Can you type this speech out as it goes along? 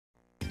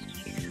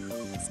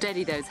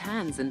Steady those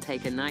hands and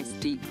take a nice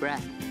deep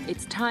breath.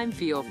 It's time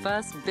for your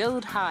first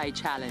Build High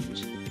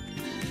challenge.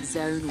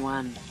 Zone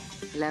 1,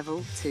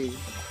 Level 2,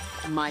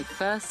 My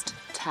First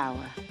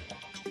Tower.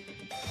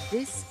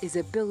 This is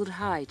a Build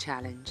High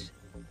challenge.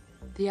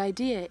 The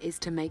idea is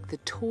to make the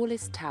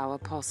tallest tower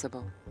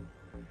possible.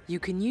 You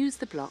can use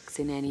the blocks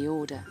in any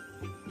order.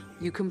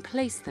 You can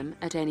place them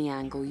at any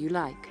angle you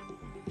like.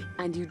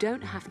 And you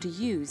don't have to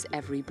use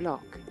every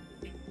block.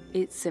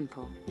 It's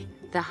simple.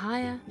 The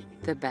higher,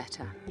 the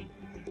better.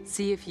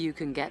 See if you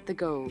can get the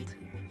gold.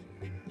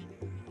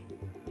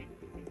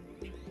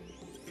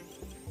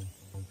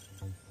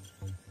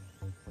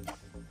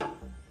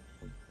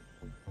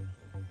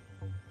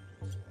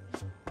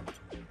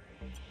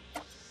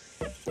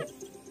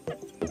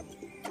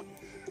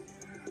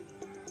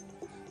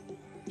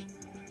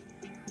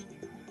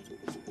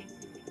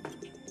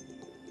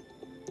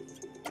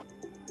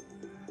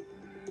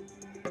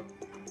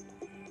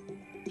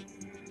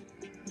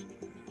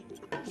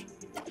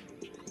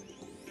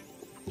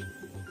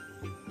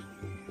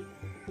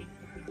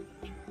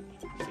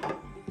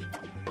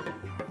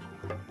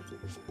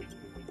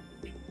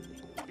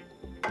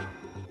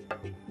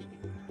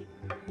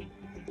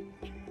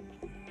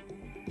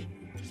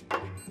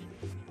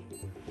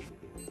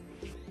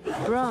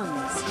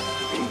 Bronze.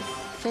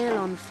 Fail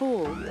on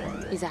Fall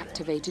is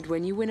activated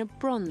when you win a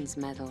bronze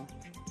medal.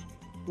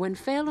 When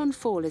Fail on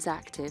Fall is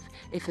active,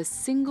 if a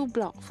single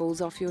block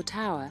falls off your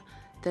tower,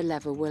 the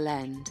level will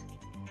end.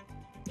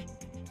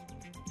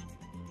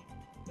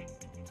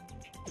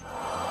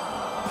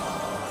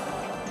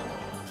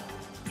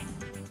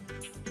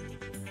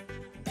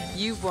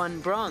 You've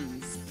won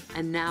bronze,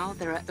 and now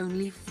there are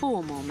only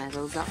 4 more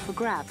medals up for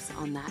grabs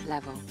on that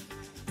level.